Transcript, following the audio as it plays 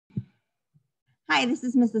Hi, this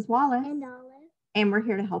is Mrs. Wallace. And Olive. And we're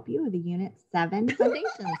here to help you with the Unit 7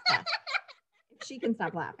 Foundations test. If she can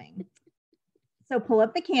stop laughing. So pull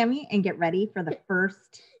up the cami and get ready for the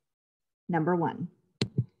first number 1.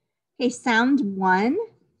 Okay, sound 1.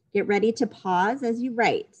 Get ready to pause as you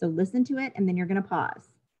write. So listen to it and then you're going to pause.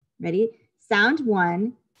 Ready? Sound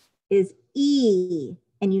 1 is E,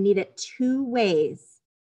 and you need it 2 ways.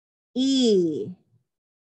 E.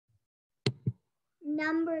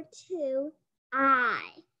 Number 2, I.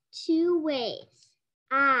 2 ways.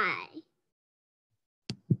 I.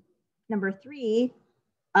 Number 3,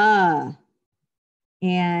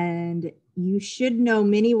 and you should know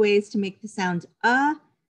many ways to make the sound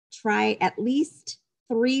Try at least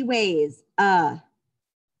 3 ways.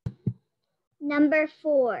 Number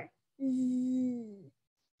 4, Z.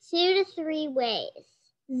 2 to 3 ways.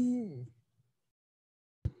 Z.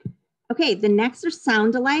 Okay, the next are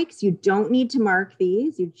sound alikes. You don't need to mark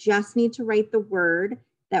these. You just need to write the word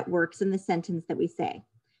that works in the sentence that we say.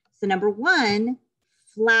 So number 1,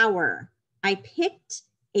 flower. I picked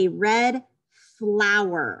a red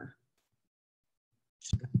flower.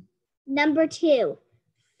 Number 2,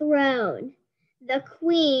 throne. The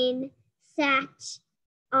queen sat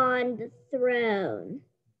on the throne.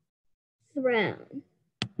 Throne.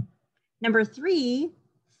 Number 3,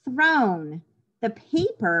 thrown. The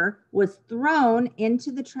paper was thrown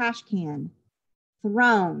into the trash can.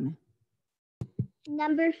 Thrown.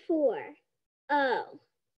 Number 4, oh.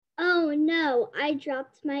 Oh no, I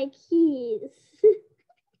dropped my keys.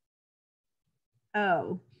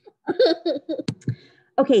 Oh.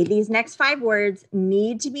 Okay, these next 5 words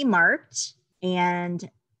need to be marked, and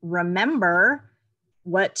remember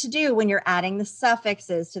what to do when you're adding the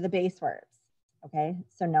suffixes to the base words. Okay,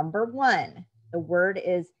 so number 1, the word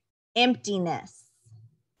is emptiness.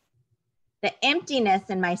 The emptiness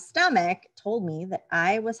in my stomach told me that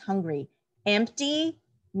I was hungry.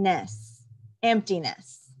 Emptiness.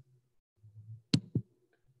 Emptiness.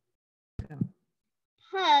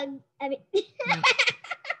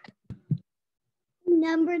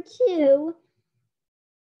 Number 2,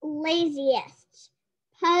 laziest.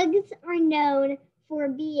 Pugs are known for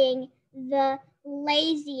being the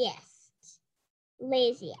laziest.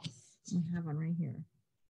 Laziest. I have one right here.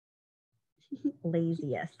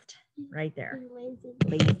 Laziest, right there.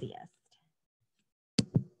 Laziest.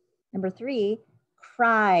 Number 3,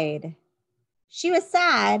 cried. She was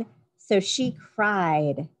sad, so she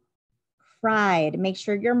cried. Cried. Make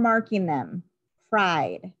sure you're marking them.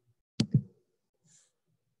 Cried.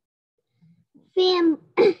 I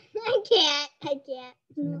can't.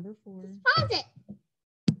 Number 4. Just pause it.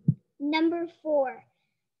 Number 4,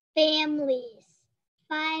 families.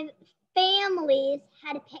 5 families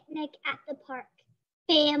had a picnic at the park.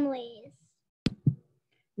 Families.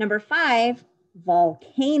 Number 5,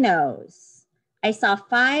 volcanoes. I saw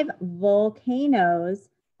 5 volcanoes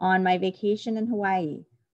on my vacation in Hawaii.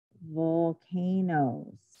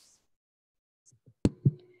 Volcanoes.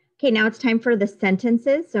 Okay, now it's time for the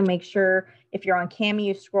sentences. So make sure if you're on Cami,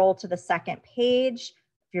 you scroll to the 2nd page.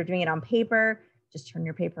 If you're doing it on paper, just turn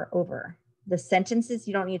your paper over. The sentences,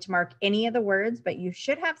 you don't need to mark any of the words, but you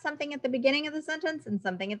should have something at the beginning of the sentence and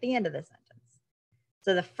something at the end of the sentence.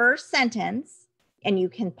 So the first sentence, and you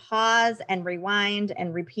can pause and rewind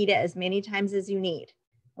and repeat it as many times as you need.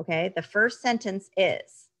 Okay, the first sentence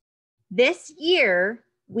is, this year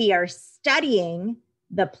we are studying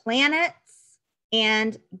the planets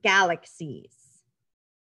and galaxies.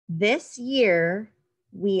 This year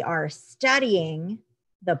we are studying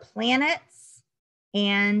the planets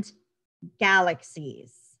and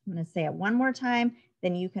galaxies. I'm going to say it one more time,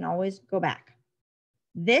 then you can always go back.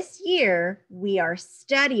 This year we are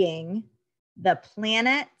studying the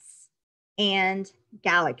planets and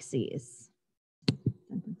galaxies.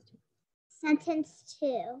 Sentence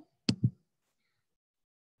 2.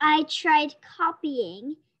 I tried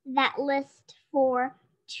copying that list for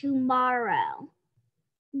tomorrow.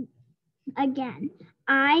 Again,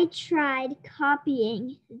 I tried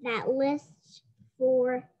copying that list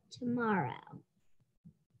for tomorrow.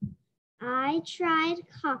 I tried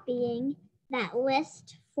copying that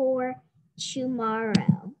list for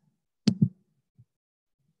tomorrow.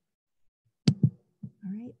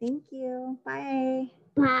 All right, thank you. Bye.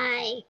 Bye.